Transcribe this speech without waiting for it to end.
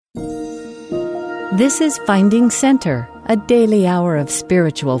This is Finding Center, a daily hour of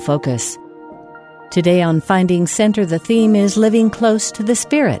spiritual focus. Today on Finding Center, the theme is Living Close to the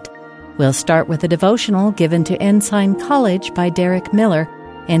Spirit. We'll start with a devotional given to Ensign College by Derek Miller,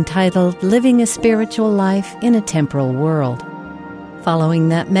 entitled Living a Spiritual Life in a Temporal World. Following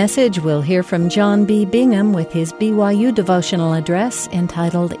that message, we'll hear from John B. Bingham with his BYU devotional address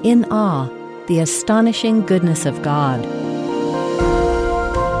entitled In Awe, the Astonishing Goodness of God.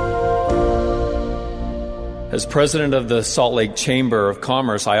 As president of the Salt Lake Chamber of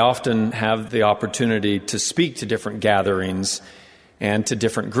Commerce, I often have the opportunity to speak to different gatherings and to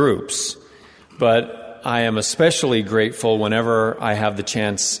different groups. But I am especially grateful whenever I have the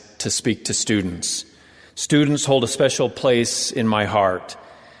chance to speak to students. Students hold a special place in my heart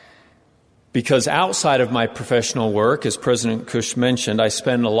because outside of my professional work, as President Cush mentioned, I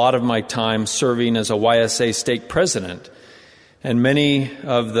spend a lot of my time serving as a YSA stake president. And many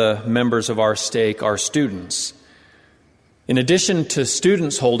of the members of our stake are students. In addition to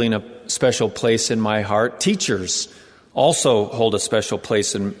students holding a special place in my heart, teachers also hold a special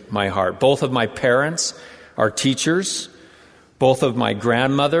place in my heart. Both of my parents are teachers. Both of my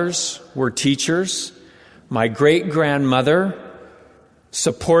grandmothers were teachers. My great-grandmother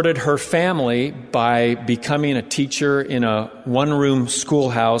supported her family by becoming a teacher in a one-room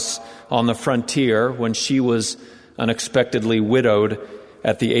schoolhouse on the frontier when she was unexpectedly widowed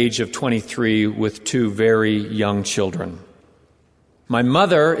at the age of 23 with two very young children. My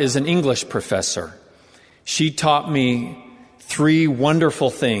mother is an English professor. She taught me three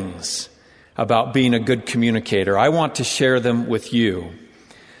wonderful things about being a good communicator. I want to share them with you.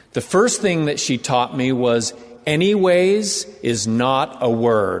 The first thing that she taught me was, anyways is not a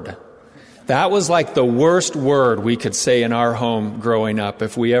word. That was like the worst word we could say in our home growing up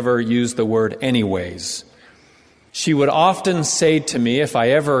if we ever used the word anyways. She would often say to me, if I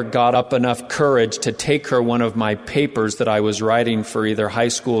ever got up enough courage to take her one of my papers that I was writing for either high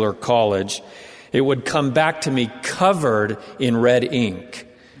school or college, it would come back to me covered in red ink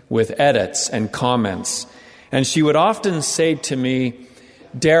with edits and comments. And she would often say to me,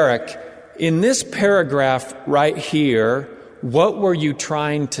 Derek, in this paragraph right here, what were you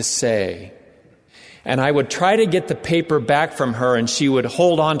trying to say? And I would try to get the paper back from her, and she would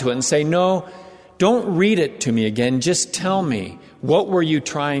hold on to it and say, no, don't read it to me again. Just tell me, what were you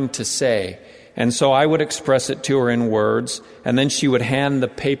trying to say? And so I would express it to her in words, and then she would hand the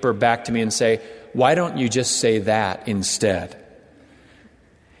paper back to me and say, why don't you just say that instead?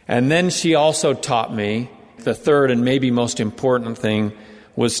 And then she also taught me the third and maybe most important thing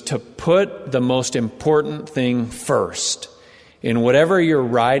was to put the most important thing first. In whatever you're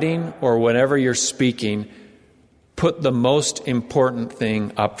writing or whatever you're speaking, put the most important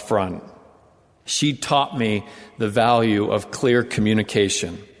thing up front. She taught me the value of clear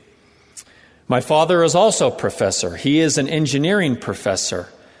communication. My father is also a professor. He is an engineering professor.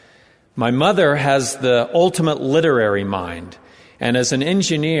 My mother has the ultimate literary mind. And as an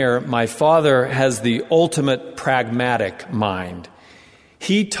engineer, my father has the ultimate pragmatic mind.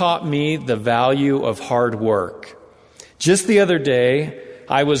 He taught me the value of hard work. Just the other day,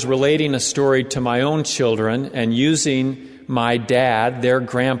 I was relating a story to my own children and using my dad, their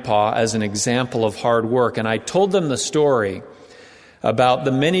grandpa, as an example of hard work. And I told them the story about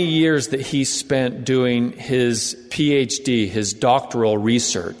the many years that he spent doing his PhD, his doctoral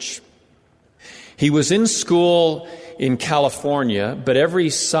research. He was in school in California, but every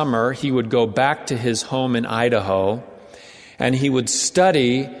summer he would go back to his home in Idaho, and he would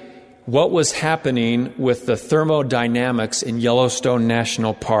study what was happening with the thermodynamics in Yellowstone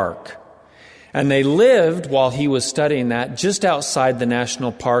National Park. And they lived, while he was studying that, just outside the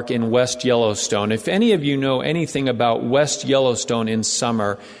national park in West Yellowstone. If any of you know anything about West Yellowstone in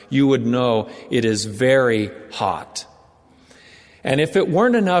summer, you would know it is very hot. And if it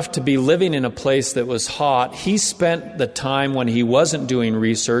weren't enough to be living in a place that was hot, he spent the time when he wasn't doing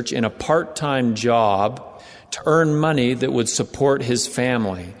research in a part-time job to earn money that would support his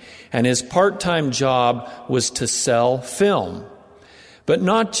family. And his part-time job was to sell film. But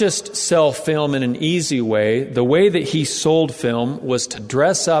not just sell film in an easy way. The way that he sold film was to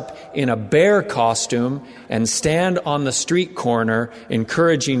dress up in a bear costume and stand on the street corner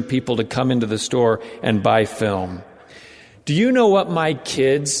encouraging people to come into the store and buy film. Do you know what my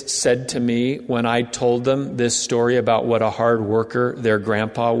kids said to me when I told them this story about what a hard worker their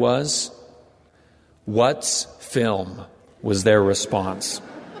grandpa was? What's film? Was their response.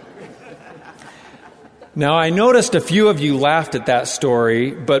 Now, I noticed a few of you laughed at that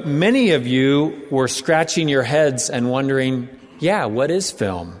story, but many of you were scratching your heads and wondering, yeah, what is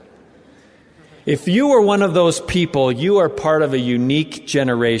film? If you are one of those people, you are part of a unique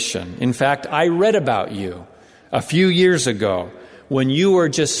generation. In fact, I read about you a few years ago when you were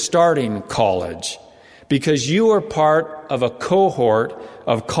just starting college, because you are part of a cohort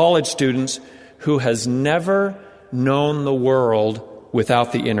of college students who has never known the world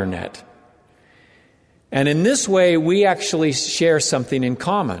without the internet. And in this way, we actually share something in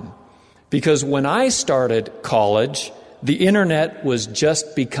common. Because when I started college, the internet was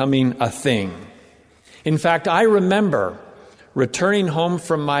just becoming a thing. In fact, I remember returning home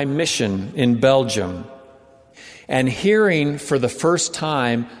from my mission in Belgium and hearing for the first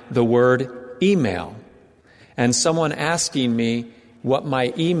time the word email, and someone asking me what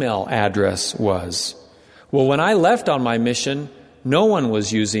my email address was. Well, when I left on my mission, no one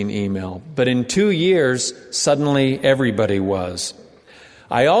was using email, but in 2 years, suddenly everybody was.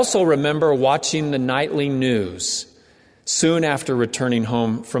 I also remember watching the nightly news soon after returning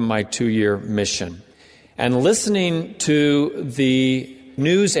home from my 2-year mission and listening to the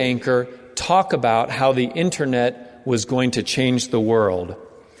news anchor talk about how the internet was going to change the world.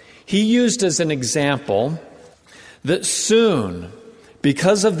 He used as an example that soon,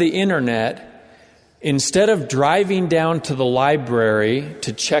 because of the internet, instead of driving down to the library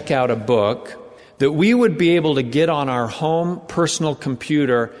to check out a book, that we would be able to get on our home personal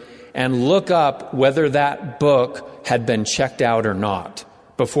computer and look up whether that book had been checked out or not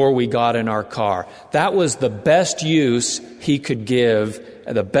before we got in our car. That was the best use he could give,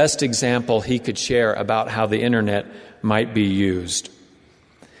 the best example he could share about how the internet might be used.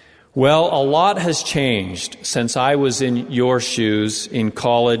 Well, a lot has changed since I was in your shoes in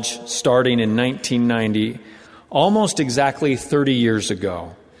college starting in 1990, almost exactly 30 years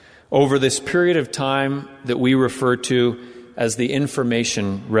ago, over this period of time that we refer to as the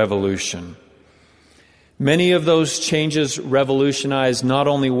information revolution. Many of those changes revolutionized not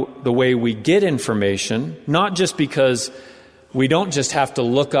only the way we get information, not just because we don't just have to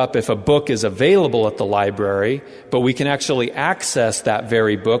look up if a book is available at the library, but we can actually access that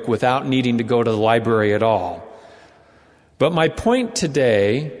very book without needing to go to the library at all. But my point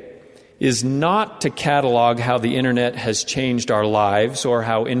today is not to catalog how the internet has changed our lives or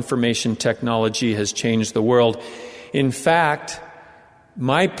how information technology has changed the world. In fact,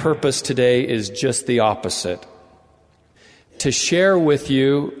 my purpose today is just the opposite. To share with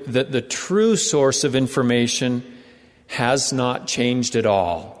you that the true source of information has not changed at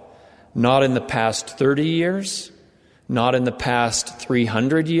all. Not in the past 30 years, not in the past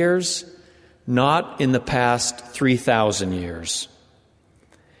 300 years, not in the past 3,000 years.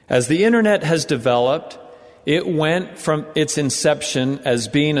 As the internet has developed, it went from its inception as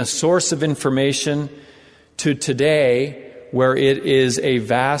being a source of information to today, where it is a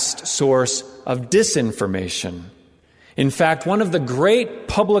vast source of disinformation. In fact, one of the great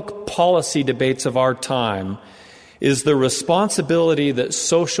public policy debates of our time is the responsibility that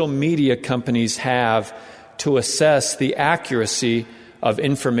social media companies have to assess the accuracy of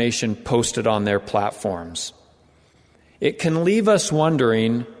information posted on their platforms. It can leave us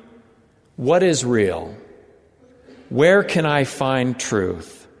wondering, what is real? Where can I find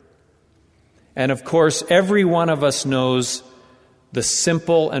truth? And of course, every one of us knows the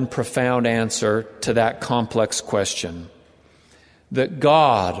simple and profound answer to that complex question. That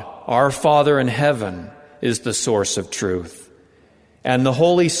God, our Father in heaven, is the source of truth. And the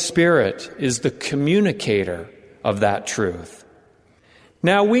Holy Spirit is the communicator of that truth.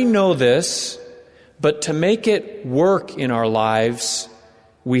 Now, we know this, but to make it work in our lives,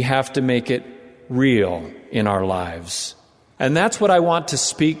 we have to make it real in our lives. And that's what I want to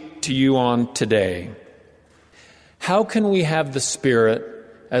speak to you on today. How can we have the Spirit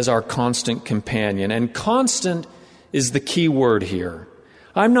as our constant companion? And constant is the key word here.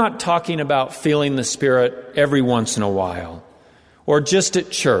 I'm not talking about feeling the Spirit every once in a while, or just at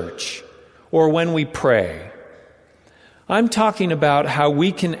church, or when we pray. I'm talking about how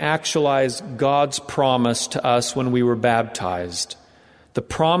we can actualize God's promise to us when we were baptized, the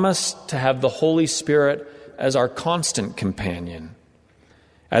promise to have the Holy Spirit as our constant companion,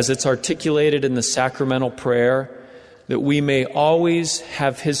 as it's articulated in the sacramental prayer, that we may always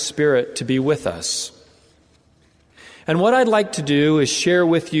have His Spirit to be with us. And what I'd like to do is share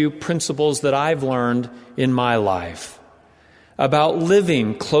with you principles that I've learned in my life about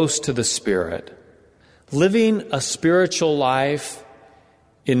living close to the Spirit, living a spiritual life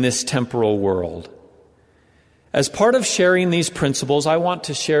in this temporal world. As part of sharing these principles, I want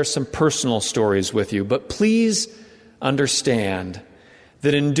to share some personal stories with you, but please understand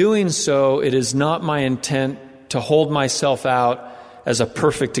that in doing so, it is not my intent to hold myself out as a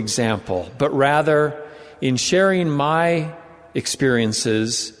perfect example, but rather, in sharing my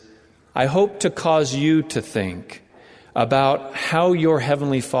experiences, I hope to cause you to think about how your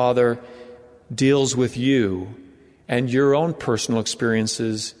Heavenly Father deals with you and your own personal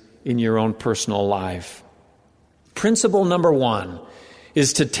experiences in your own personal life. Principle number 1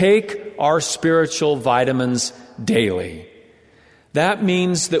 is to take our spiritual vitamins daily. That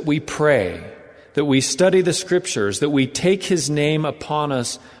means that we pray, that we study the Scriptures, that we take His name upon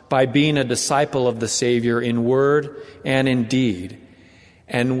us by being a disciple of the Savior in word and in deed.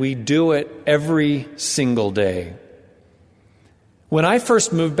 And we do it every single day. When I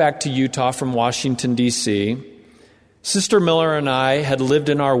first moved back to Utah from Washington, D.C., Sister Miller and I had lived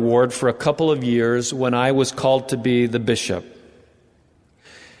in our ward for a couple of years when I was called to be the bishop.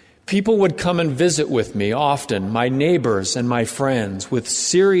 People would come and visit with me often, my neighbors and my friends, with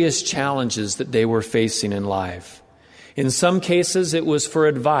serious challenges that they were facing in life. In some cases, it was for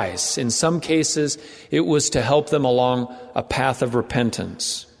advice. In some cases, it was to help them along a path of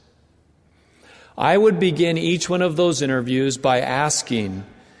repentance. I would begin each one of those interviews by asking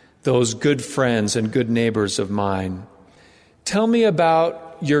those good friends and good neighbors of mine, tell me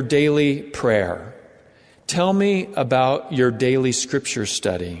about your daily prayer. Tell me about your daily Scripture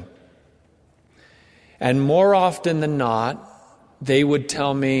study. And more often than not, they would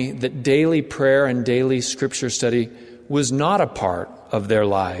tell me that daily prayer and daily Scripture study was not a part of their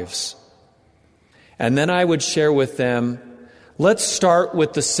lives. And then I would share with them, let's start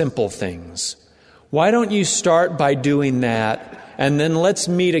with the simple things. Why don't you start by doing that, and then let's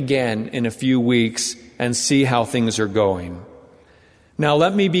meet again in a few weeks and see how things are going. Now,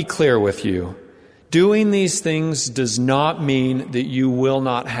 let me be clear with you. Doing these things does not mean that you will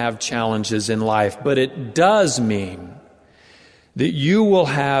not have challenges in life, but it does mean that you will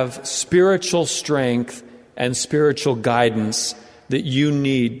have spiritual strength and spiritual guidance that you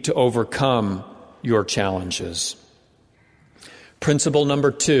need to overcome your challenges. Principle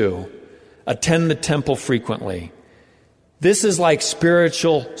number 2, attend the temple frequently. This is like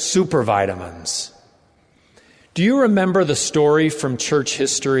spiritual supervitamins. Do you remember the story from church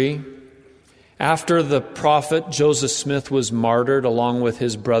history? After the prophet Joseph Smith was martyred along with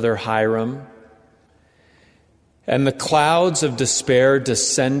his brother Hiram, and the clouds of despair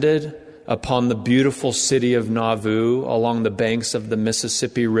descended upon the beautiful city of Nauvoo along the banks of the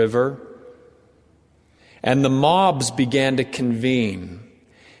Mississippi River, and the mobs began to convene,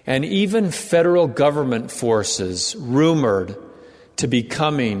 and even federal government forces rumored to be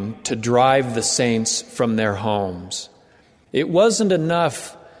coming to drive the saints from their homes. It wasn't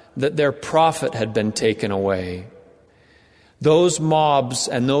enough that their prophet had been taken away. Those mobs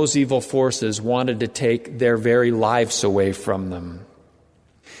and those evil forces wanted to take their very lives away from them.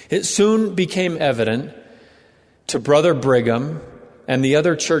 It soon became evident to Brother Brigham and the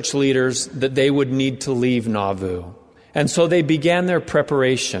other church leaders that they would need to leave Nauvoo. And so they began their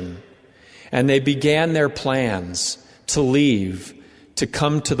preparation, and they began their plans to leave, to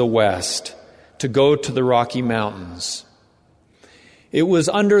come to the west, to go to the Rocky Mountains. It was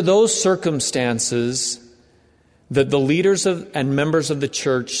under those circumstances that the leaders and members of the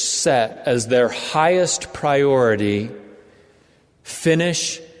church set as their highest priority,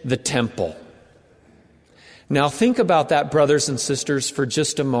 finish the temple. Now think about that, brothers and sisters, for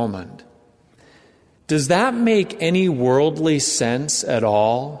just a moment. Does that make any worldly sense at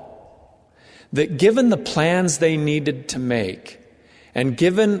all? That given the plans they needed to make, and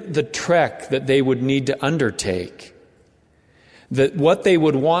given the trek that they would need to undertake, that what they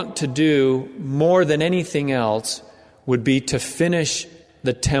would want to do more than anything else would be to finish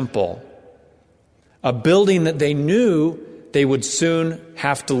the temple, a building that they knew they would soon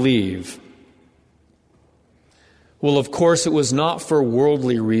have to leave. Well, of course, it was not for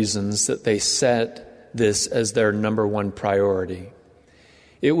worldly reasons that they set this as their number one priority.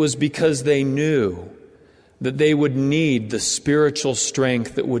 It was because they knew that they would need the spiritual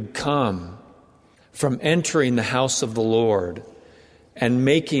strength that would come from entering the house of the Lord and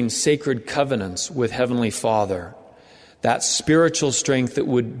making sacred covenants with Heavenly Father. That spiritual strength that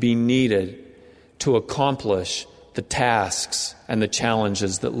would be needed to accomplish the tasks and the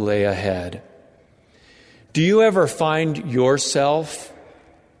challenges that lay ahead. Do you ever find yourself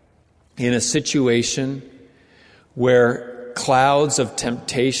in a situation where clouds of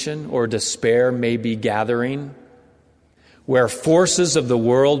temptation or despair may be gathering, where forces of the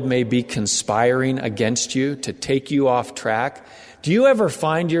world may be conspiring against you to take you off track? Do you ever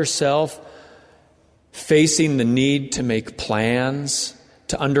find yourself facing the need to make plans,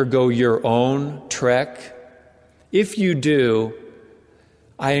 to undergo your own trek? If you do,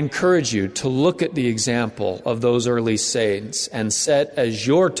 I encourage you to look at the example of those early saints and set as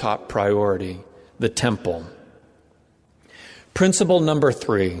your top priority the temple. Principle number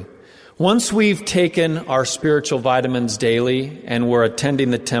 3, Once we've taken our spiritual vitamins daily and we're attending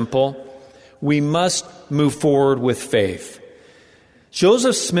the temple, we must move forward with faith.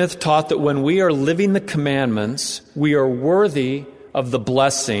 Joseph Smith taught that when we are living the commandments, we are worthy of the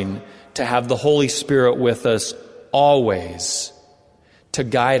blessing to have the Holy Spirit with us always, to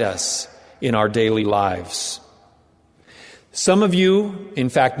guide us in our daily lives. Some of you, in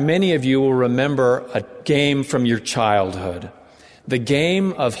fact, many of you will remember a game from your childhood. The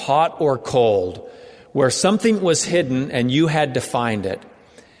game of hot or cold, where something was hidden and you had to find it.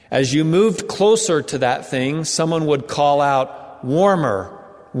 As you moved closer to that thing, someone would call out, "Warmer,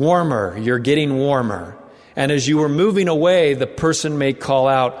 warmer, you're getting warmer." And as you were moving away, the person may call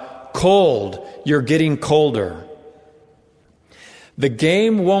out, "Cold, you're getting colder." The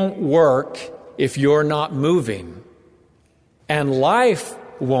game won't work if you're not moving. And life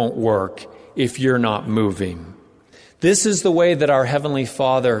won't work if you're not moving. This is the way that our Heavenly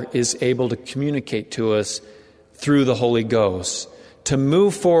Father is able to communicate to us through the Holy Ghost, to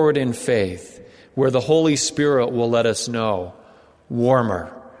move forward in faith, where the Holy Spirit will let us know,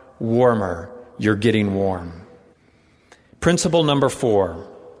 warmer, warmer, you're getting warm. Principle number 4.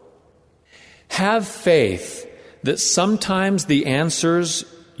 Have faith that sometimes the answers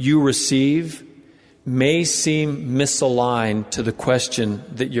you receive may seem misaligned to the question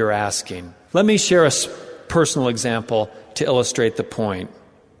that you're asking. Let me share a personal example to illustrate the point.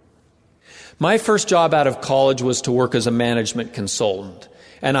 My first job out of college was to work as a management consultant,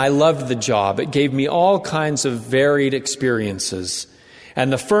 and I loved the job. It gave me all kinds of varied experiences,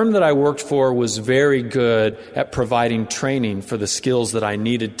 and the firm that I worked for was very good at providing training for the skills that I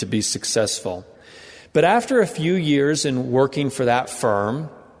needed to be successful. But after a few years in working for that firm,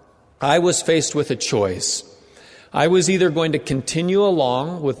 I was faced with a choice. I was either going to continue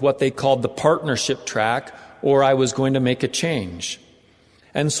along with what they called the partnership track, or I was going to make a change.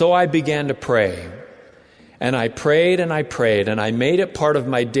 And so I began to pray. And I prayed and I prayed, and I made it part of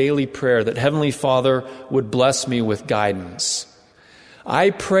my daily prayer that Heavenly Father would bless me with guidance.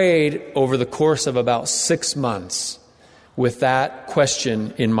 I prayed over the course of about 6 months with that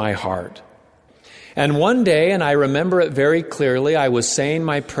question in my heart. And one day, and I remember it very clearly, I was saying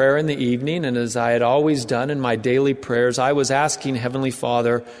my prayer in the evening, and as I had always done in my daily prayers, I was asking Heavenly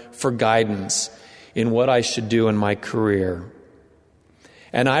Father for guidance in what I should do in my career.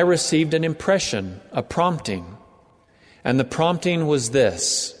 And I received an impression, a prompting. And the prompting was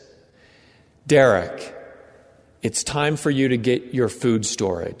this: Derek, it's time for you to get your food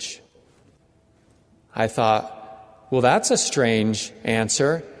storage. I thought, well, that's a strange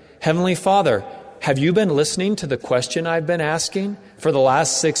answer. Heavenly Father, have you been listening to the question I've been asking for the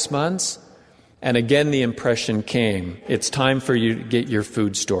last 6 months? And again, the impression came. It's time for you to get your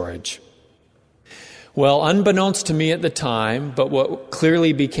food storage. Well, unbeknownst to me at the time, but what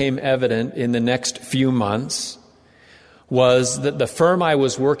clearly became evident in the next few months, was that the firm I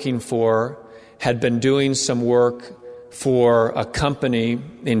was working for had been doing some work for a company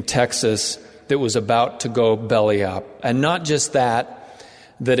in Texas that was about to go belly up. And not just that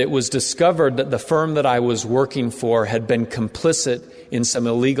it was discovered that the firm that I was working for had been complicit in some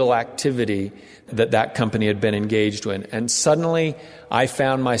illegal activity that company had been engaged in. And suddenly, I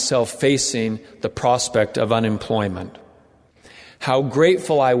found myself facing the prospect of unemployment. How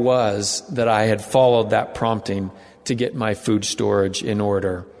grateful I was that I had followed that prompting to get my food storage in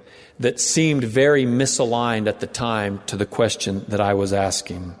order, that seemed very misaligned at the time to the question that I was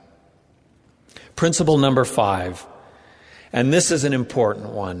asking. Principle number 5. And this is an important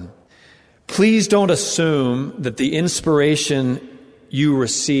one. Please don't assume that the inspiration you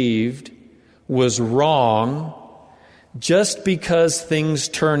received was wrong just because things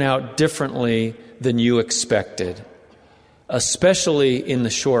turn out differently than you expected, especially in the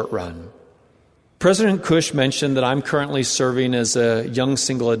short run. President Cush mentioned that I'm currently serving as a young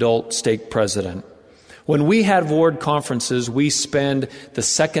single adult stake president. When we have ward conferences, we spend the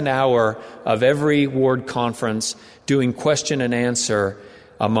second hour of every ward conference doing question and answer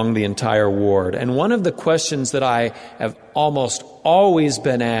among the entire ward. And one of the questions that I have almost always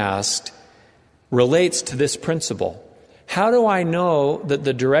been asked relates to this principle. How do I know that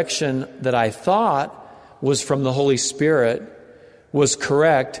the direction that I thought was from the Holy Spirit was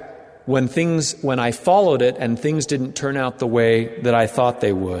correct when I followed it and things didn't turn out the way that I thought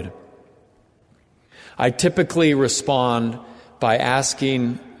they would? I typically respond by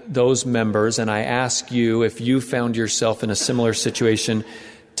asking those members, and I ask you, if you found yourself in a similar situation,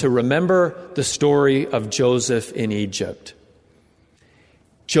 to remember the story of Joseph in Egypt.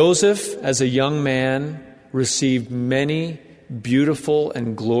 Joseph, as a young man, received many beautiful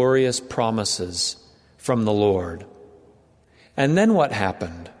and glorious promises from the Lord. And then what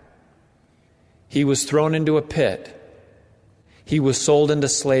happened? He was thrown into a pit. He was sold into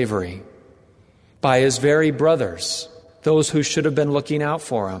slavery by his very brothers, those who should have been looking out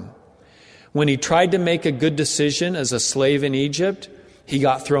for him. When he tried to make a good decision as a slave in Egypt, he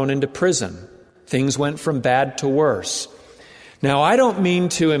got thrown into prison. Things went from bad to worse. Now, I don't mean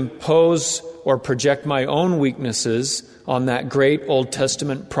to impose or project my own weaknesses on that great Old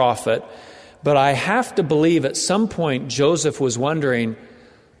Testament prophet, but I have to believe at some point Joseph was wondering,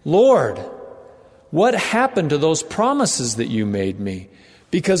 Lord, what happened to those promises that you made me?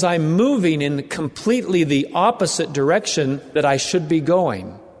 Because I'm moving in completely the opposite direction that I should be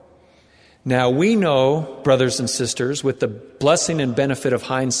going. Now, we know, brothers and sisters, with the blessing and benefit of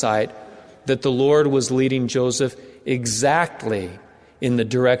hindsight, that the Lord was leading Joseph exactly in the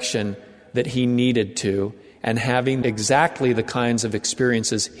direction that he needed to, and having exactly the kinds of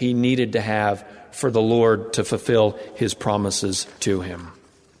experiences he needed to have for the Lord to fulfill his promises to him.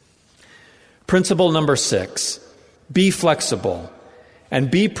 Principle number 6, be flexible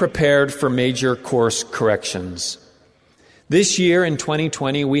and be prepared for major course corrections. This year in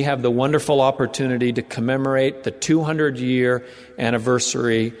 2020, we have the wonderful opportunity to commemorate the 200-year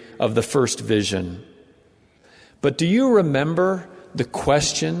anniversary of the first vision. But do you remember the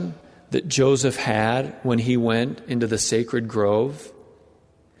question that Joseph had when he went into the sacred grove?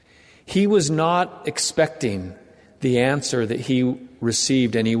 He was not expecting the answer that he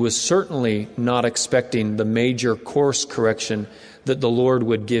received, and he was certainly not expecting the major course correction that the Lord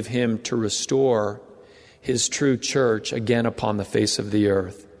would give him to restore his true church again upon the face of the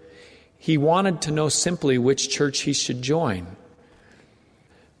earth. He wanted to know simply which church he should join.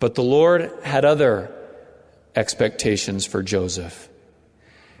 But the Lord had other expectations for Joseph.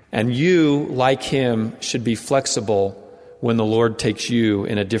 And you, like him, should be flexible when the Lord takes you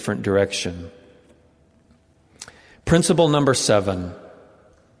in a different direction. Principle number 7.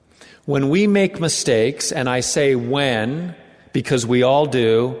 When we make mistakes, and I say when, because we all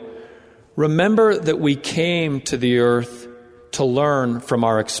do, remember that we came to the earth to learn from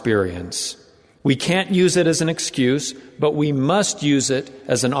our experience. We can't use it as an excuse, but we must use it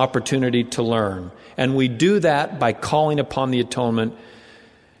as an opportunity to learn. And we do that by calling upon the atonement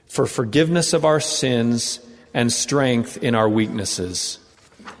for forgiveness of our sins and strength in our weaknesses.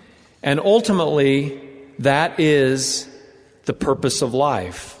 And ultimately, that is the purpose of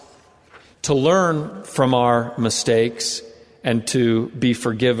life, to learn from our mistakes and to be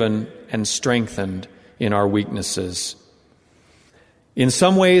forgiven and strengthened in our weaknesses. In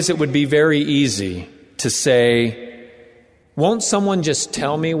some ways, it would be very easy to say, won't someone just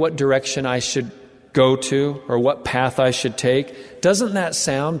tell me what direction I should go to or what path I should take? Doesn't that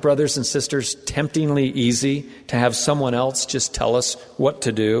sound, brothers and sisters, temptingly easy to have someone else just tell us what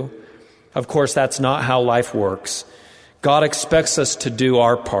to do? Of course, that's not how life works. God expects us to do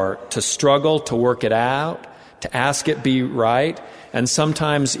our part, to struggle, to work it out, to ask it be right, and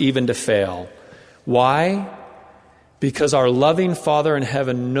sometimes even to fail. Why? Because our loving Father in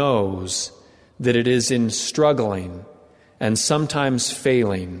heaven knows that it is in struggling and sometimes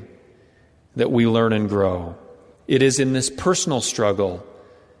failing that we learn and grow. It is in this personal struggle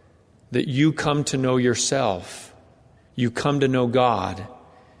that you come to know yourself. You come to know God.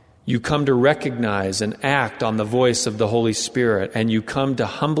 You come to recognize and act on the voice of the Holy Spirit, and you come to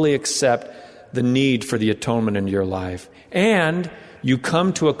humbly accept the need for the atonement in your life. And you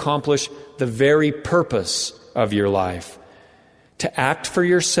come to accomplish the very purpose of your life, to act for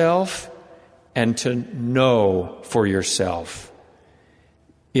yourself and to know for yourself.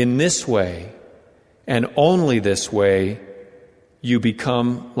 In this way, and only this way, you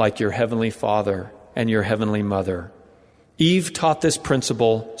become like your Heavenly Father and your Heavenly Mother. Eve taught this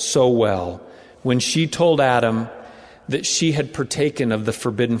principle so well when she told Adam that she had partaken of the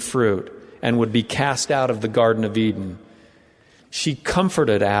forbidden fruit and would be cast out of the Garden of Eden. She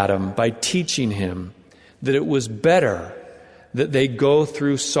comforted Adam by teaching him that it was better that they go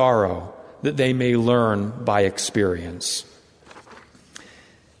through sorrow, that they may learn by experience.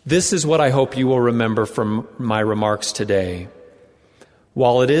 This is what I hope you will remember from my remarks today.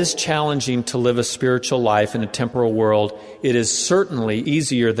 While it is challenging to live a spiritual life in a temporal world, it is certainly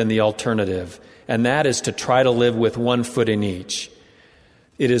easier than the alternative, and that is to try to live with one foot in each.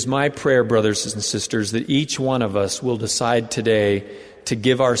 It is my prayer, brothers and sisters, that each one of us will decide today to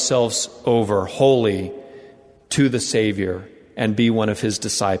give ourselves over wholly to the Savior and be one of His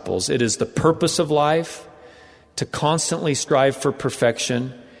disciples. It is the purpose of life to constantly strive for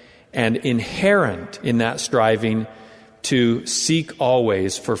perfection, and inherent in that striving to seek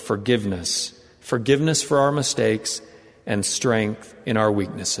always for forgiveness for our mistakes, and strength in our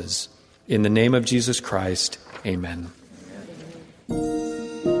weaknesses. In the name of Jesus Christ, amen.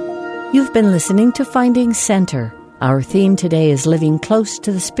 You You've been listening to Finding Center. Our theme today is Living Close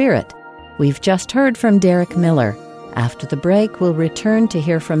to the Spirit. We've just heard from Derek Miller. After the break, we'll return to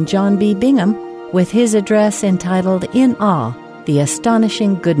hear from John B. Bingham with his address entitled In Awe, The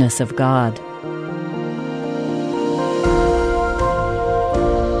Astonishing Goodness of God.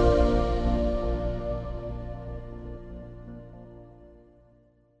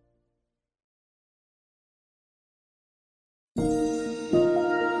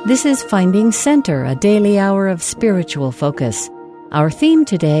 This is Finding Center, a daily hour of spiritual focus. Our theme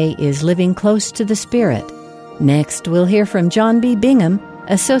today is Living Close to the Spirit. Next, we'll hear from John B. Bingham,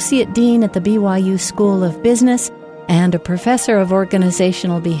 Associate Dean at the BYU School of Business and a professor of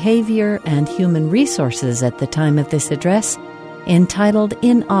organizational behavior and human resources at the time of this address, entitled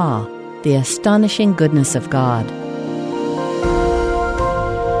In Awe, The Astonishing Goodness of God.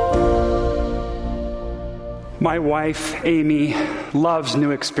 My wife, Amy, loves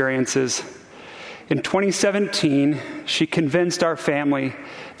new experiences. In 2017, she convinced our family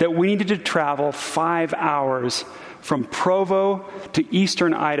that we needed to travel 5 hours from Provo to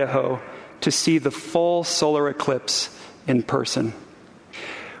eastern Idaho to see the full solar eclipse in person.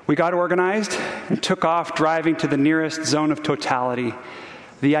 We got organized and took off driving to the nearest zone of totality,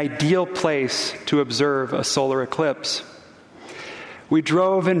 the ideal place to observe a solar eclipse. We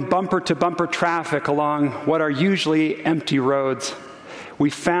drove in bumper-to-bumper traffic along what are usually empty roads. We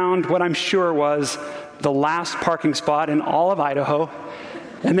found what I'm sure was the last parking spot in all of Idaho,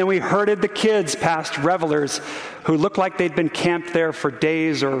 and then we herded the kids past revelers who looked like they'd been camped there for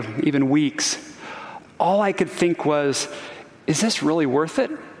days or even weeks. All I could think was, is this really worth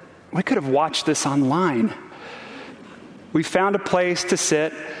it? We could have watched this online. We found a place to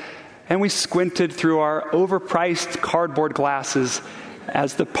sit, and we squinted through our overpriced cardboard glasses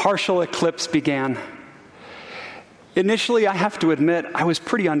as the partial eclipse began. Initially, I have to admit, I was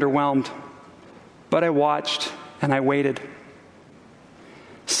pretty underwhelmed, but I watched and I waited.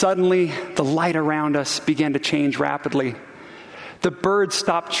 Suddenly, the light around us began to change rapidly. The birds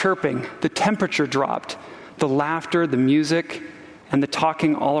stopped chirping, the temperature dropped, the laughter, the music, and the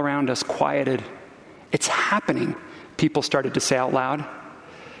talking all around us quieted. It's happening, people started to say out loud.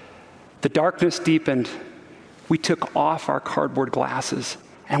 The darkness deepened. We took off our cardboard glasses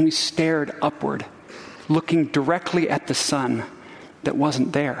and we stared upward, looking directly at the sun that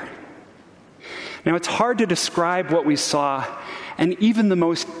wasn't there. Now, it's hard to describe what we saw, and even the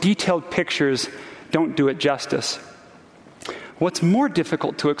most detailed pictures don't do it justice. What's more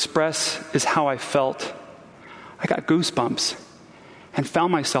difficult to express is how I felt. I got goosebumps and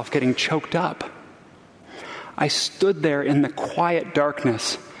found myself getting choked up. I stood there in the quiet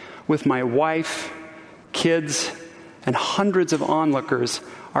darkness with my wife, kids, and hundreds of onlookers,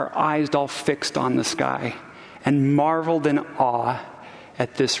 our eyes all fixed on the sky, and marveled in awe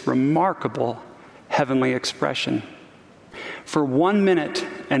at this remarkable heavenly expression. For 1 minute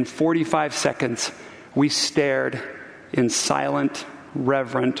and 45 seconds, we stared in silent,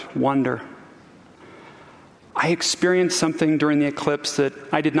 reverent wonder. I experienced something during the eclipse that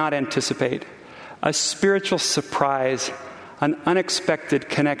I did not anticipate, a spiritual surprise, an unexpected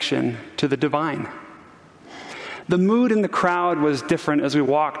connection to the divine. The mood in the crowd was different as we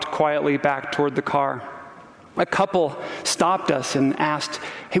walked quietly back toward the car. A couple stopped us and asked,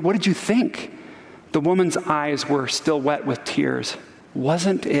 "Hey, what did you think?" The woman's eyes were still wet with tears.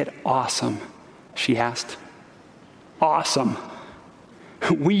 "Wasn't it awesome?" she asked. Awesome.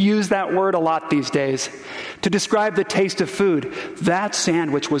 We use that word a lot these days to describe the taste of food. That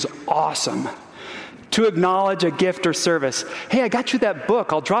sandwich was awesome. To acknowledge a gift or service. "Hey, I got you that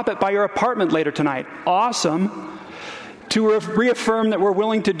book. I'll drop it by your apartment later tonight." Awesome. To reaffirm that we're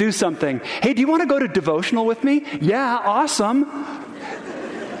willing to do something. "Hey, do you want to go to devotional with me?" "Yeah, awesome."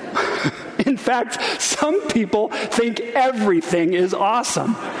 In fact, some people think everything is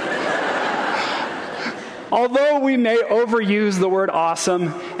awesome. Although we may overuse the word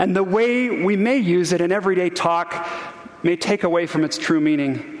awesome, and the way we may use it in everyday talk may take away from its true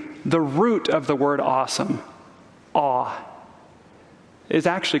meaning, the root of the word awesome, awe, is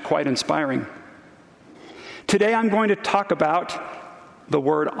actually quite inspiring. Today I'm going to talk about the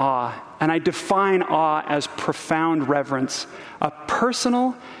word awe, and I define awe as profound reverence, a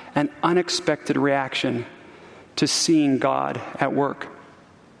personal and unexpected reaction to seeing God at work.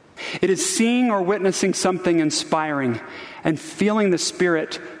 It is seeing or witnessing something inspiring and feeling the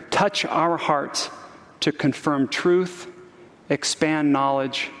Spirit touch our hearts to confirm truth, expand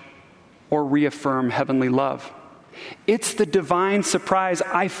knowledge, or reaffirm heavenly love. It's the divine surprise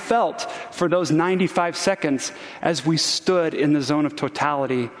I felt for those 95 seconds as we stood in the zone of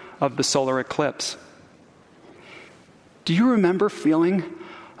totality of the solar eclipse. Do you remember feeling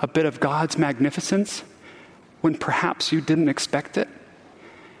a bit of God's magnificence when perhaps you didn't expect it?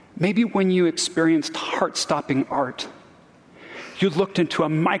 Maybe when you experienced heart-stopping art, you looked into a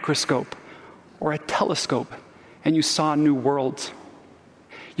microscope or a telescope and you saw new worlds.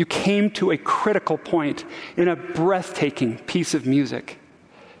 You came to a critical point in a breathtaking piece of music,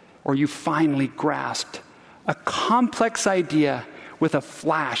 or you finally grasped a complex idea with a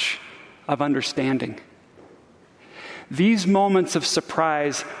flash of understanding. These moments of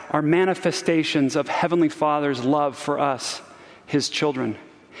surprise are manifestations of Heavenly Father's love for us, His children.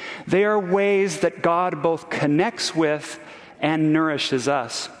 They are ways that God both connects with and nourishes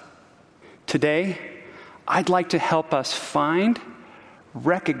us. Today, I'd like to help us find,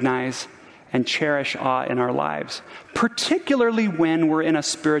 recognize, and cherish awe in our lives, particularly when we're in a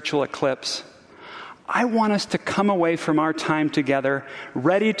spiritual eclipse. I want us to come away from our time together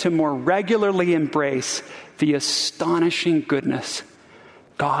ready to more regularly embrace the astonishing goodness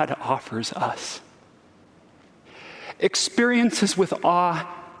God offers us. Experiences with awe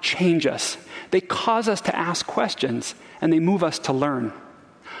change us. They cause us to ask questions, and they move us to learn.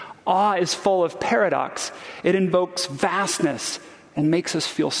 Awe is full of paradox. It invokes vastness and makes us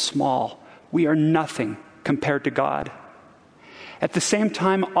feel small. We are nothing compared to God. At the same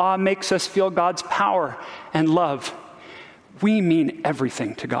time, awe makes us feel God's power and love. We mean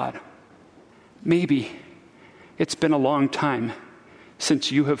everything to God. Maybe it's been a long time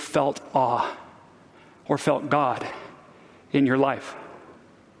since you have felt awe or felt God in your life.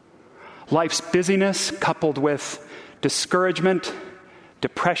 Life's busyness coupled with discouragement,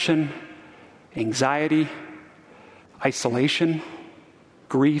 depression, anxiety, isolation,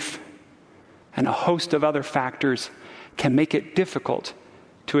 grief, and a host of other factors can make it difficult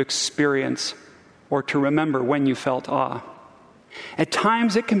to experience or to remember when you felt awe. At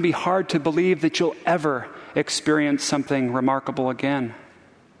times, it can be hard to believe that you'll ever experience something remarkable again.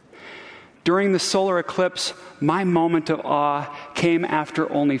 During the solar eclipse, my moment of awe came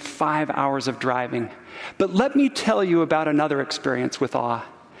after only 5 hours of driving. But let me tell you about another experience with awe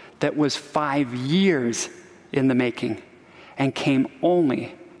that was 5 years in the making and came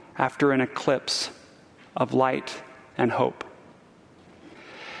only after an eclipse of light and hope.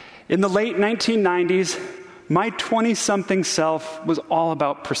 In the late 1990s, my 20-something self was all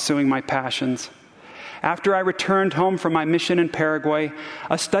about pursuing my passions. After I returned home from my mission in Paraguay,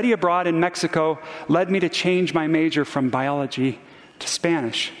 a study abroad in Mexico led me to change my major from biology to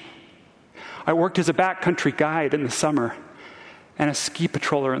Spanish. I worked as a backcountry guide in the summer and a ski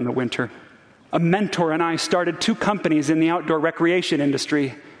patroller in the winter. A mentor and I started 2 companies in the outdoor recreation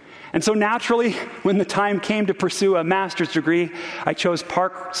industry. And so naturally, when the time came to pursue a master's degree, I chose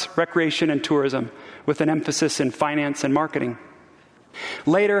parks, recreation, and tourism with an emphasis in finance and marketing.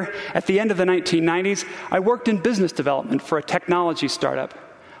 Later, at the end of the 1990s, I worked in business development for a technology startup.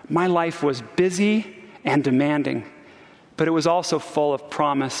 My life was busy and demanding, but it was also full of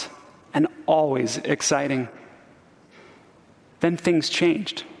promise and always exciting. Then things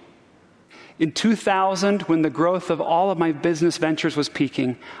changed. In 2000, when the growth of all of my business ventures was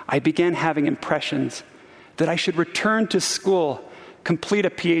peaking, I began having impressions that I should return to school, complete a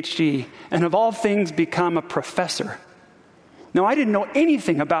PhD, and of all things, become a professor. Now, I didn't know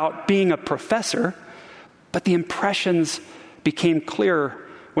anything about being a professor, but the impressions became clearer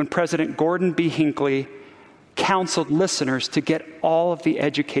when President Gordon B. Hinckley counseled listeners to get all of the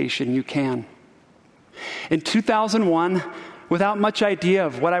education you can. In 2001, without much idea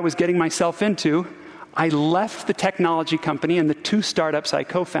of what I was getting myself into, I left the technology company and the 2 startups I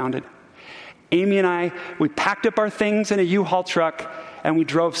co-founded. Amy and I, we packed up our things in a U-Haul truck and we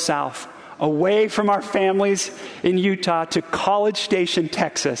drove south, away from our families in Utah to College Station,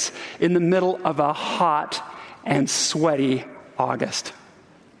 Texas, in the middle of a hot and sweaty August.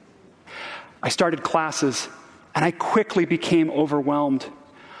 I started classes, and I quickly became overwhelmed.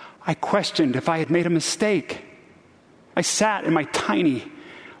 I questioned if I had made a mistake. I sat in my tiny,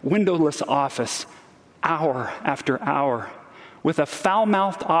 windowless office, hour after hour, with a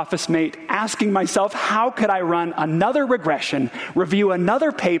foul-mouthed office mate asking myself, how could I run another regression, review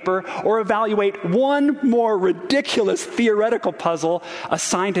another paper, or evaluate one more ridiculous theoretical puzzle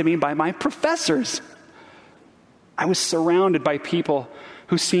assigned to me by my professors? I was surrounded by people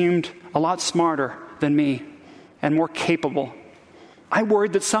who seemed a lot smarter than me and more capable. I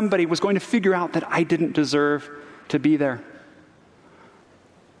worried that somebody was going to figure out that I didn't deserve to be there.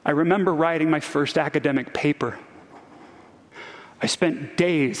 I remember writing my first academic paper. I spent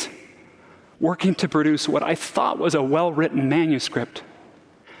days working to produce what I thought was a well-written manuscript.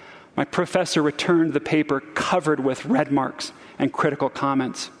 My professor returned the paper covered with red marks and critical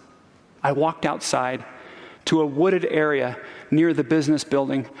comments. I walked outside, to a wooded area near the business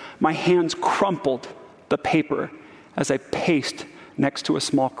building. My hands crumpled the paper as I paced next to a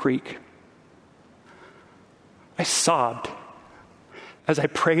small creek. I sobbed as I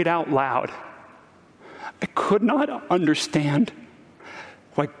prayed out loud. I could not understand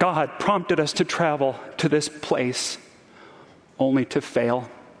why God prompted us to travel to this place only to fail.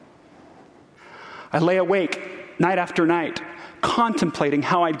 I lay awake night after night, contemplating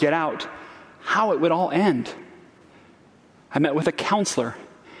how I'd get out, how it would all end. I met with a counselor.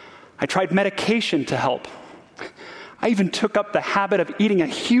 I tried medication to help. I even took up the habit of eating a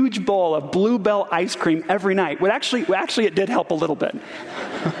huge bowl of Bluebell ice cream every night. Well, actually, it did help a little bit.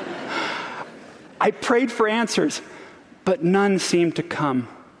 I prayed for answers, but none seemed to come.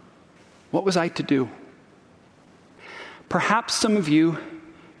 What was I to do? Perhaps some of you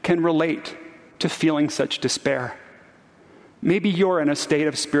can relate to feeling such despair. Maybe you're in a state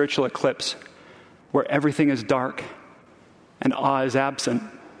of spiritual eclipse where everything is dark and awe is absent.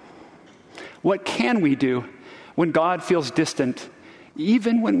 What can we do when God feels distant,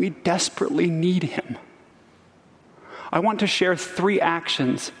 even when we desperately need Him? I want to share 3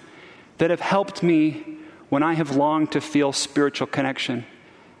 actions that have helped me when I have longed to feel spiritual connection,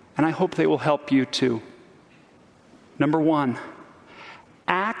 and I hope they will help you too. Number 1,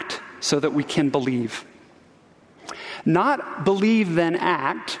 act so that we can believe. Not believe then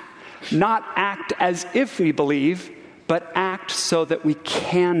act, not act as if we believe, but act so that we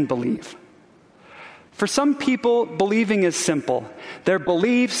can believe. For some people, believing is simple. Their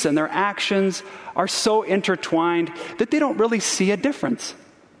beliefs and their actions are so intertwined that they don't really see a difference.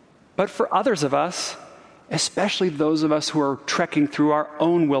 But for others of us, especially those of us who are trekking through our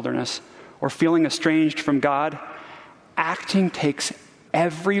own wilderness or feeling estranged from God, acting takes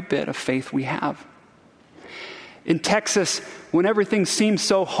every bit of faith we have. In Texas, when everything seemed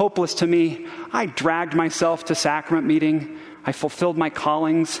so hopeless to me, I dragged myself to sacrament meeting, I fulfilled my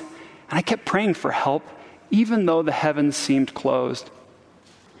callings, and I kept praying for help, even though the heavens seemed closed.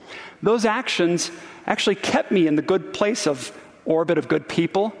 Those actions actually kept me in the good place of orbit of good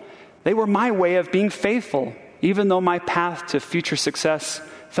people. They were my way of being faithful, even though my path to future success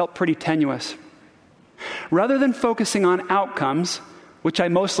felt pretty tenuous. Rather than focusing on outcomes, which I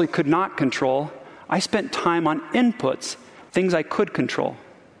mostly could not control, I spent time on inputs, things I could control.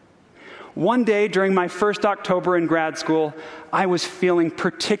 One day during my first October in grad school, I was feeling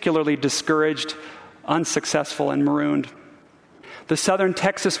particularly discouraged, unsuccessful, and marooned. The southern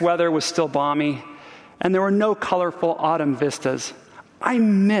Texas weather was still balmy, and there were no colorful autumn vistas. I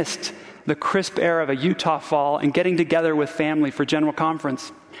missed the crisp air of a Utah fall and getting together with family for General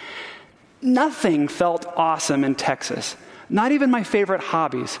Conference. Nothing felt awesome in Texas, not even my favorite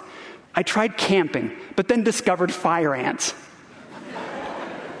hobbies. I tried camping, but then discovered fire ants.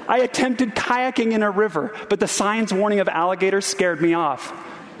 I attempted kayaking in a river, but the signs warning of alligators scared me off.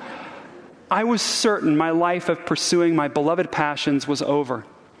 I was certain my life of pursuing my beloved passions was over.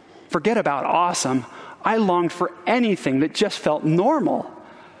 Forget about awesome. I longed for anything that just felt normal.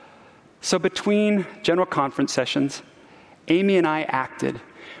 So between General Conference sessions, Amy and I acted.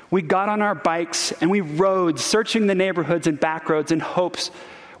 We got on our bikes and we rode, searching the neighborhoods and back roads in hopes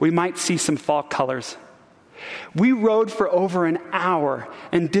we might see some fall colors. We rode for over an hour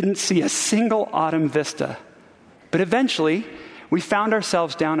and didn't see a single autumn vista. But eventually, we found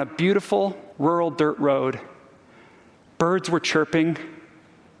ourselves down a beautiful rural dirt road. Birds were chirping,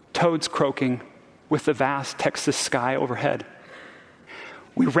 toads croaking, with the vast Texas sky overhead.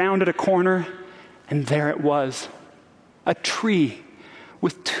 We rounded a corner, and there it was, a tree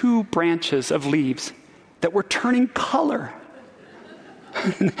with 2 branches of leaves that were turning color.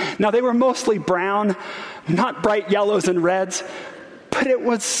 Now, they were mostly brown, not bright yellows and reds, but it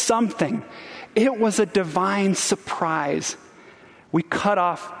was something. It was a divine surprise. We cut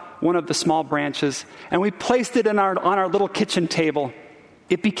off one of the small branches, and we placed it on our little kitchen table.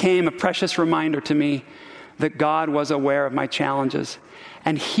 It became a precious reminder to me that God was aware of my challenges,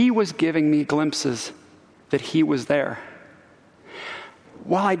 and He was giving me glimpses that He was there.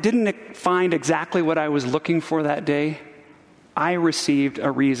 While I didn't find exactly what I was looking for that day, I received a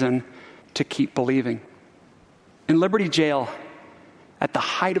reason to keep believing. In Liberty Jail, at the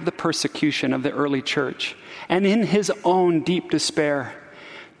height of the persecution of the early church, and in his own deep despair,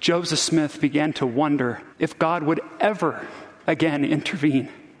 Joseph Smith began to wonder if God would ever again intervene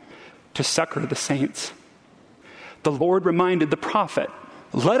to succor the saints. The Lord reminded the prophet,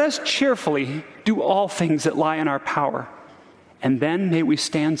 "Let us cheerfully do all things that lie in our power, and then may we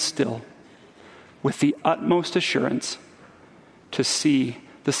stand still with the utmost assurance to see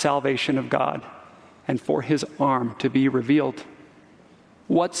the salvation of God and for His arm to be revealed."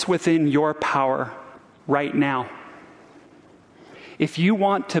 What's within your power right now. If you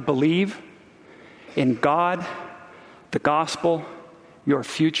want to believe in God, the gospel, your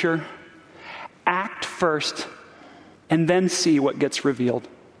future, act first and then see what gets revealed.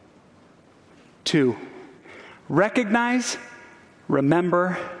 2, recognize,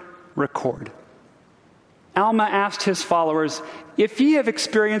 remember, record. Alma asked his followers, if ye have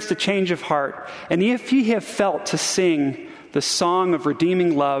experienced a change of heart, and if ye have felt to sing the song of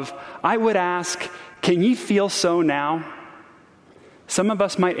redeeming love, I would ask, can ye feel so now? Some of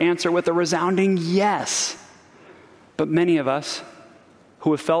us might answer with a resounding yes. But many of us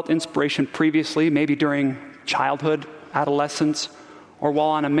who have felt inspiration previously, maybe during childhood, adolescence, or while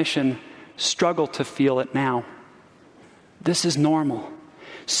on a mission, struggle to feel it now. This is normal.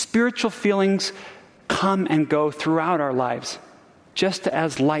 Spiritual feelings come and go throughout our lives, just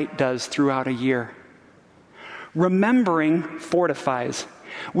as light does throughout a year. Remembering fortifies.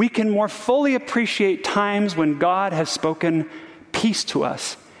 We can more fully appreciate times when God has spoken peace to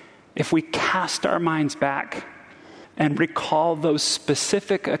us if we cast our minds back and recall those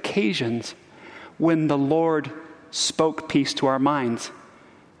specific occasions when the Lord spoke peace to our minds,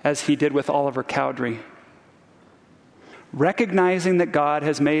 as he did with Oliver Cowdery. Recognizing that God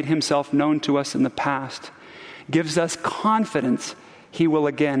has made himself known to us in the past gives us confidence he will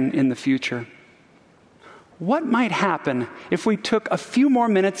again in the future. What might happen if we took a few more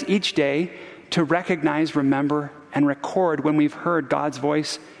minutes each day to recognize, remember, and record when we've heard God's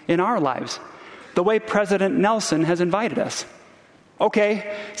voice in our lives, the way President Nelson has invited us?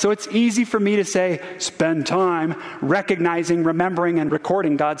 Okay, so it's easy for me to say, spend time recognizing, remembering, and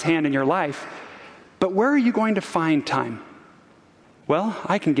recording God's hand in your life. But where are you going to find time? Well,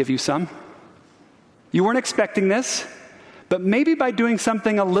 I can give you some. You weren't expecting this, but maybe by doing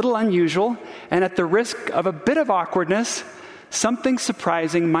something a little unusual and at the risk of a bit of awkwardness, something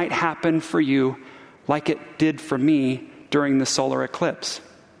surprising might happen for you like it did for me during the solar eclipse.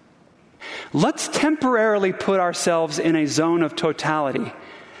 Let's temporarily put ourselves in a zone of totality.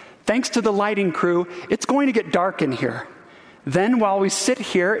 Thanks to the lighting crew, it's going to get dark in here. Then while we sit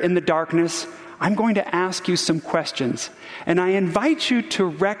here in the darkness, I'm going to ask you some questions. And I invite you to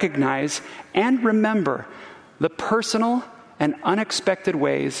recognize and remember the personal and unexpected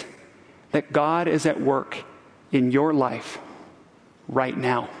ways that God is at work in your life right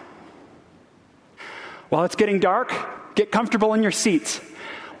now. While it's getting dark, get comfortable in your seats.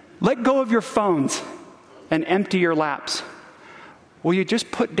 Let go of your phones and empty your laps. Will you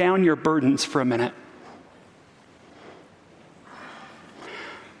just put down your burdens for a minute?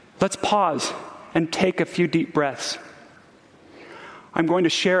 Let's pause and take a few deep breaths. I'm going to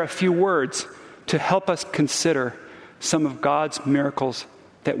share a few words to help us consider some of God's miracles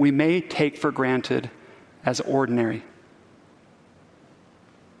that we may take for granted as ordinary.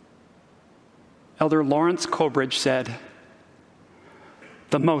 Elder Lawrence Cobridge said,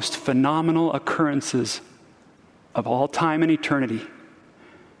 the most phenomenal occurrences of all time and eternity,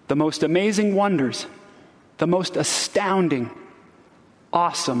 the most amazing wonders, the most astounding,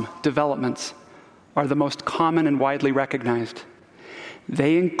 awesome developments are the most common and widely recognized.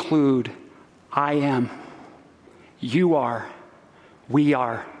 They include I am, you are, we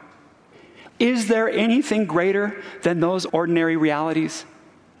are. Is there anything greater than those ordinary realities?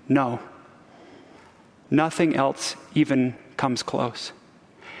 No. Nothing else even comes close.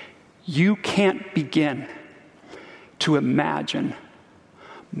 You can't begin to imagine,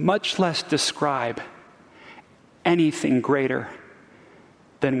 much less describe, anything greater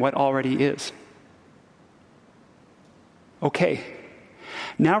than what already is. Okay,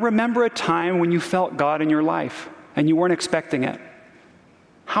 now remember a time when you felt God in your life and you weren't expecting it.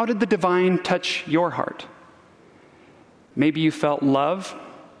 How did the divine touch your heart? Maybe you felt love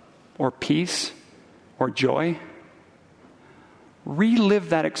or peace or joy. Relive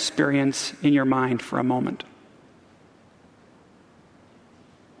that experience in your mind for a moment.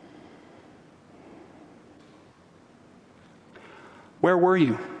 Where were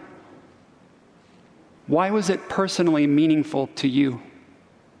you? Why was it personally meaningful to you?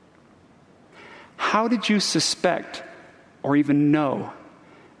 How did you suspect or even know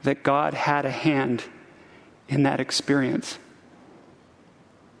that God had a hand in that experience?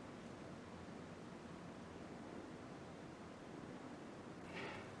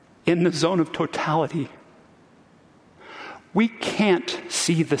 In the zone of totality, we can't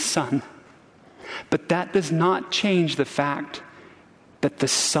see the sun, but that does not change the fact that the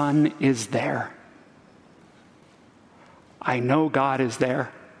sun is there. I know God is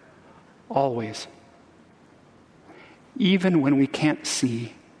there, always. Even when we can't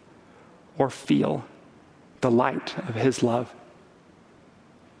see or feel the light of his love.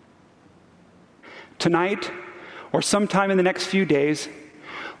 tonight, or sometime in the next few days,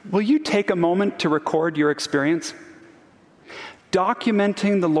 will you take a moment to record your experience?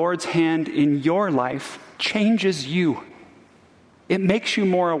 Documenting the Lord's hand in your life changes you. It makes you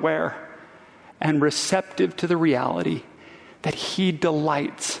more aware and receptive to the reality that He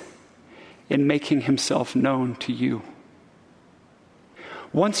delights in making Himself known to you.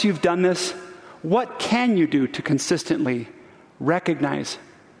 Once you've done this, what can you do to consistently recognize,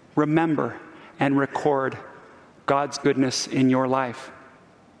 remember, and record God's goodness in your life?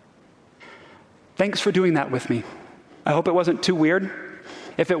 Thanks for doing that with me. I hope it wasn't too weird.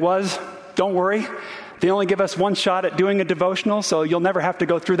 If it was, don't worry. They only give us one shot at doing a devotional, so you'll never have to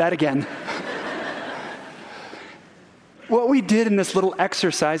go through that again. What we did in this little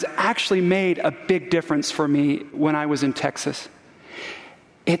exercise actually made a big difference for me when I was in Texas.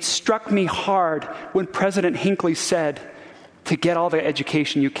 It struck me hard when President Hinckley said to get all the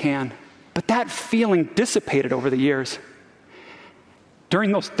education you can. But that feeling dissipated over the years.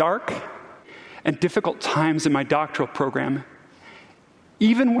 During those dark and difficult times in my doctoral program,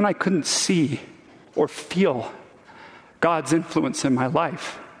 even when I couldn't see or feel God's influence in my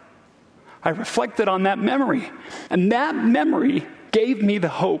life, I reflected on that memory, and that memory gave me the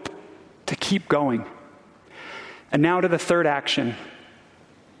hope to keep going. And now to the third action.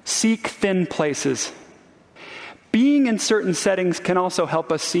 Seek thin places. Being in certain settings can also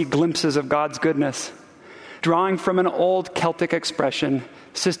help us see glimpses of God's goodness. Drawing from an old Celtic expression,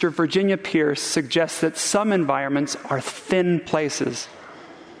 Sister Virginia Pierce suggests that some environments are thin places.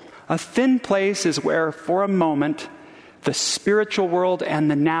 A thin place is where, for a moment, the spiritual world and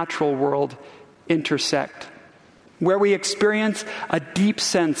the natural world intersect, where we experience a deep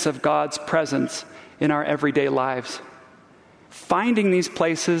sense of God's presence in our everyday lives. Finding these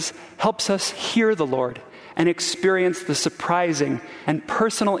places helps us hear the Lord and experience the surprising and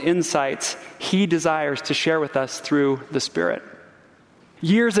personal insights He desires to share with us through the Spirit.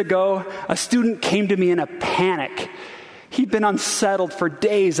 Years ago, a student came to me in a panic. He'd been unsettled for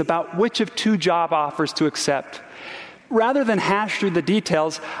days about which of two job offers to accept. Rather than hash through the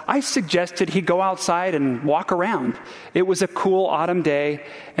details, I suggested he go outside and walk around. It was a cool autumn day,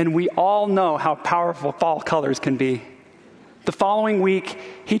 and we all know how powerful fall colors can be. The following week,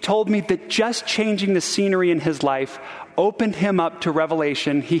 he told me that just changing the scenery in his life opened him up to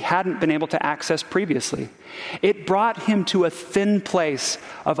revelation he hadn't been able to access previously. It brought him to a thin place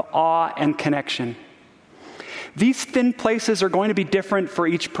of awe and connection. These thin places are going to be different for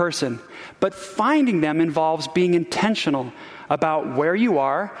each person, but finding them involves being intentional about where you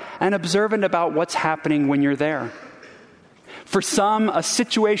are and observant about what's happening when you're there. For some, a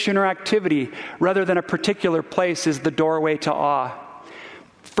situation or activity rather than a particular place is the doorway to awe.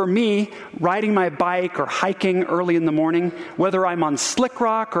 For me, riding my bike or hiking early in the morning, whether I'm on slick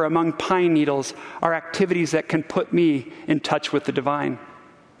rock or among pine needles, are activities that can put me in touch with the divine.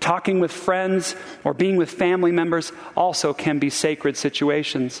 Talking with friends or being with family members also can be sacred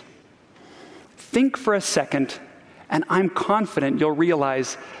situations. Think for a second, and I'm confident you'll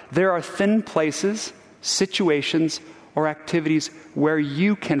realize there are thin places, situations, or activities where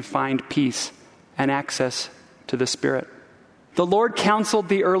you can find peace and access to the Spirit. The Lord counseled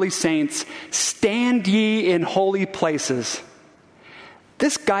the early saints, "Stand ye in holy places."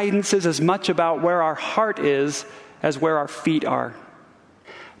 This guidance is as much about where our heart is as where our feet are.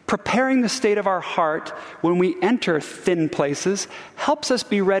 Preparing the state of our heart when we enter thin places helps us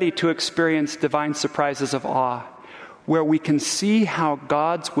be ready to experience divine surprises of awe, where we can see how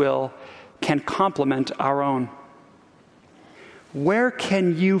God's will can complement our own. Where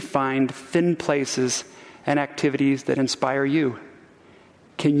can you find thin places and activities that inspire you?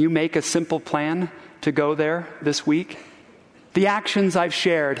 Can you make a simple plan to go there this week? The actions I've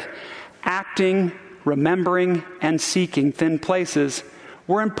shared, acting, remembering, and seeking thin places,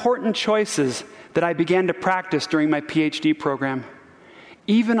 were important choices that I began to practice during my PhD program,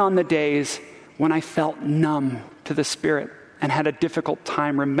 even on the days when I felt numb to the Spirit and had a difficult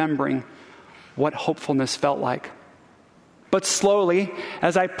time remembering what hopefulness felt like. But slowly,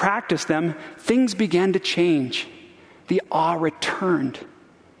 as I practiced them, things began to change. The awe returned,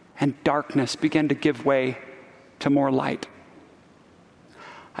 and darkness began to give way to more light.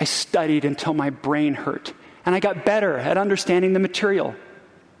 I studied until my brain hurt, and I got better at understanding the material.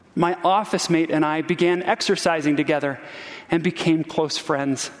 My office mate and I began exercising together and became close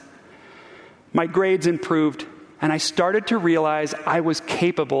friends. My grades improved, and I started to realize I was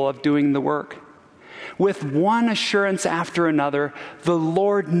capable of doing the work. With one assurance after another, the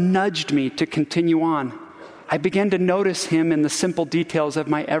Lord nudged me to continue on. I began to notice Him in the simple details of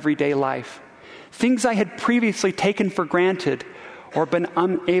my everyday life, things I had previously taken for granted or been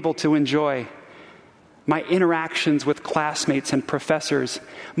unable to enjoy. my interactions with classmates and professors,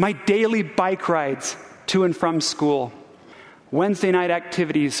 my daily bike rides to and from school, Wednesday night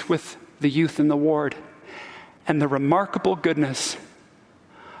activities with the youth in the ward, and the remarkable goodness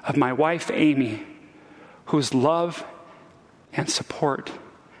of my wife, Amy, whose love and support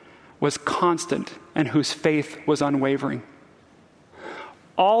was constant and whose faith was unwavering.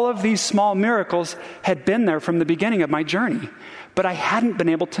 All of these small miracles had been there from the beginning of my journey, but I hadn't been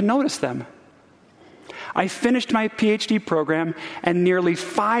able to notice them. I finished my PhD program, and nearly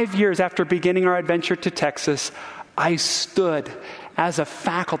 5 years after beginning our adventure to Texas, I stood as a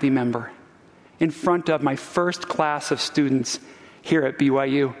faculty member in front of my first class of students here at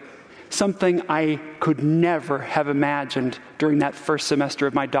BYU, something I could never have imagined during that first semester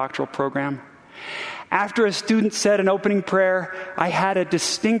of my doctoral program. After a student said an opening prayer, I had a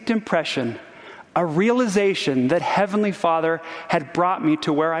distinct impression, a realization that Heavenly Father had brought me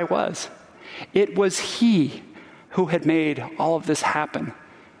to where I was. It was He who had made all of this happen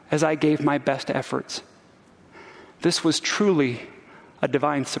as I gave my best efforts. This was truly a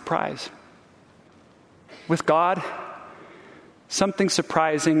divine surprise. With God, something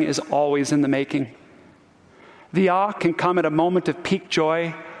surprising is always in the making. The awe can come at a moment of peak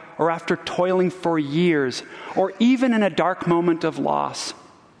joy, or after toiling for years, or even in a dark moment of loss.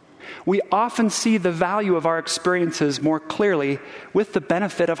 We often see the value of our experiences more clearly with the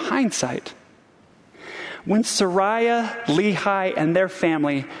benefit of hindsight. When Sariah, Lehi, and their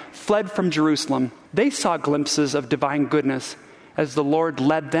family fled from Jerusalem, they saw glimpses of divine goodness as the Lord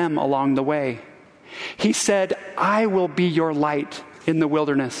led them along the way. He said, "I will be your light in the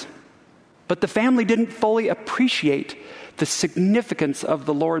wilderness." But the family didn't fully appreciate the significance of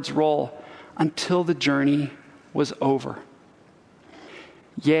the Lord's role until the journey was over.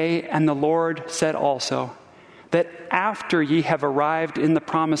 Yea, and the Lord said also, that after ye have arrived in the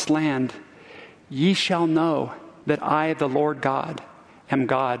promised land, ye shall know that I, the Lord God, am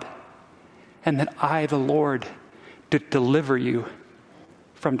God, and that I, the Lord, did deliver you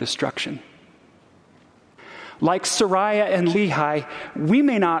from destruction. Like Sariah and Lehi, we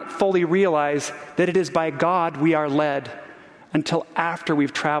may not fully realize that it is by God we are led until after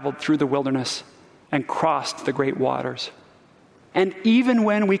we've traveled through the wilderness and crossed the great waters. And even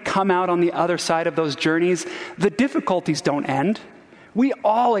when we come out on the other side of those journeys, the difficulties don't end. We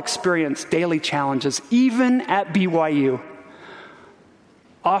all experience daily challenges, even at BYU.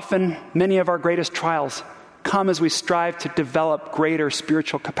 Often, many of our greatest trials come as we strive to develop greater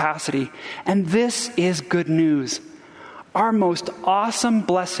spiritual capacity. And this is good news. Our most awesome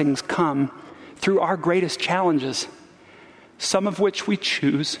blessings come through our greatest challenges, some of which we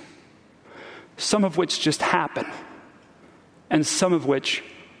choose, some of which just happen, and some of which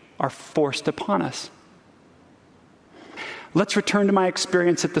are forced upon us. Let's return to my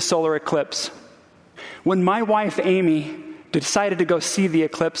experience at the solar eclipse. When my wife, Amy, decided to go see the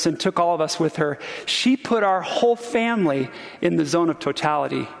eclipse and took all of us with her, she put our whole family in the zone of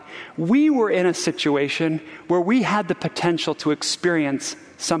totality. We were in a situation where we had the potential to experience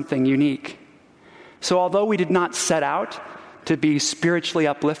something unique. So although we did not set out to be spiritually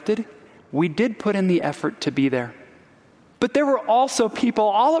uplifted, we did put in the effort to be there. But there were also people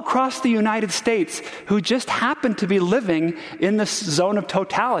all across the United States who just happened to be living in this zone of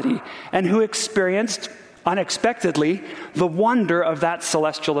totality and who experienced, unexpectedly, the wonder of that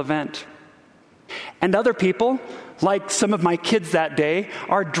celestial event. And other people, like some of my kids that day,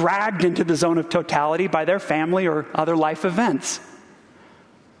 are dragged into the zone of totality by their family or other life events.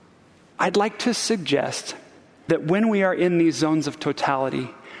 I'd like to suggest that when we are in these zones of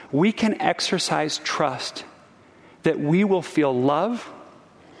totality, we can exercise trust that we will feel love,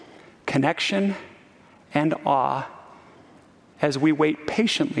 connection, and awe as we wait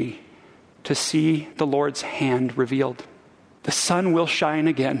patiently to see the Lord's hand revealed. The sun will shine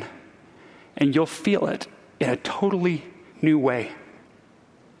again, and you'll feel it in a totally new way.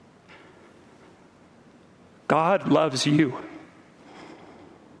 God loves you.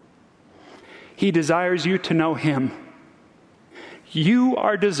 He desires you to know Him. You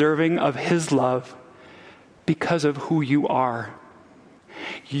are deserving of His love because of who you are.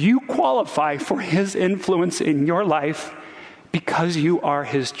 You qualify for His influence in your life because you are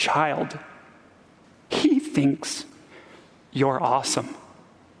His child. He thinks you're awesome.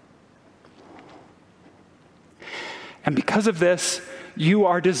 And because of this, you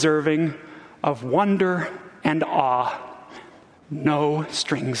are deserving of wonder and awe, no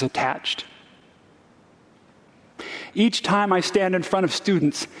strings attached. Each time I stand in front of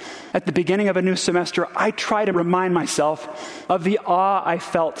students at the beginning of a new semester, I try to remind myself of the awe I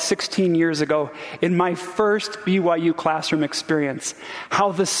felt 16 years ago in my first BYU classroom experience,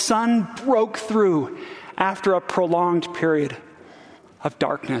 how the sun broke through after a prolonged period of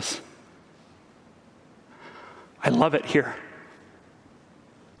darkness. I love it here.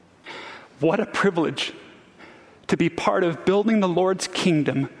 What a privilege to be part of building the Lord's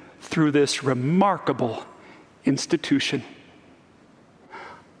kingdom through this remarkable institution.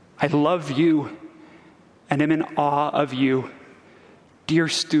 I love you and am in awe of you, dear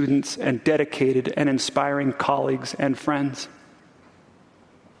students and dedicated and inspiring colleagues and friends.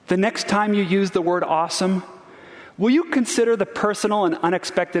 The next time you use the word awesome, will you consider the personal and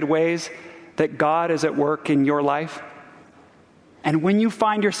unexpected ways that God is at work in your life? And when you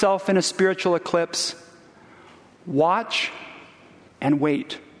find yourself in a spiritual eclipse, watch and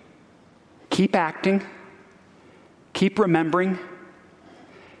wait. Keep acting. Keep remembering.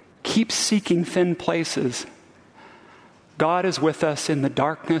 Keep seeking thin places. God is with us in the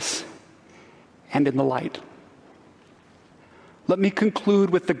darkness and in the light. Let me conclude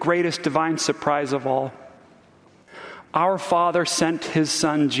with the greatest divine surprise of all. Our Father sent His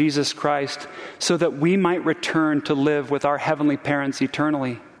Son, Jesus Christ, so that we might return to live with our heavenly parents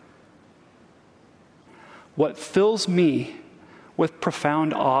eternally. What fills me with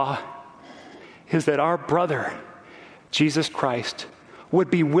profound awe is that our brother, Jesus Christ, would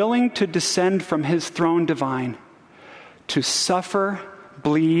be willing to descend from His throne divine to suffer,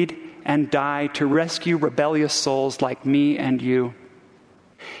 bleed, and die to rescue rebellious souls like me and you.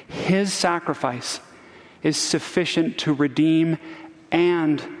 His sacrifice is sufficient to redeem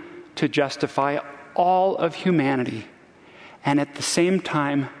and to justify all of humanity, and at the same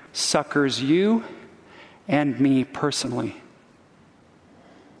time succors you and me personally.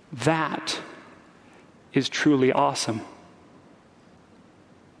 That is truly awesome.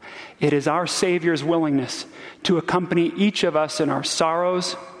 It is our Savior's willingness to accompany each of us in our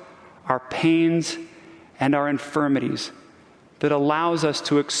sorrows, our pains, and our infirmities that allows us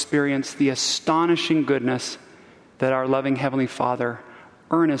to experience the astonishing goodness that our loving Heavenly Father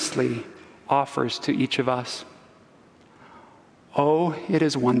earnestly offers to each of us. Oh, it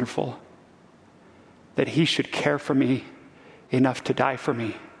is wonderful that He should care for me enough to die for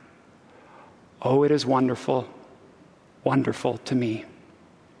me. Oh, it is wonderful, wonderful to me.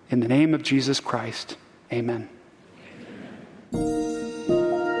 In the name of Jesus Christ, amen.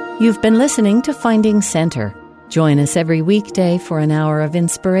 You've been listening to Finding Center. Join us every weekday for an hour of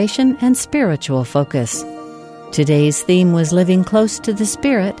inspiration and spiritual focus. Today's theme was Living Close to the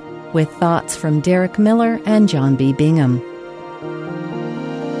Spirit, with thoughts from Derek Miller and John B. Bingham.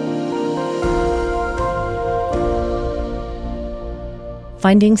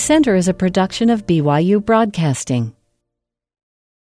 Finding Center is a production of BYU Broadcasting.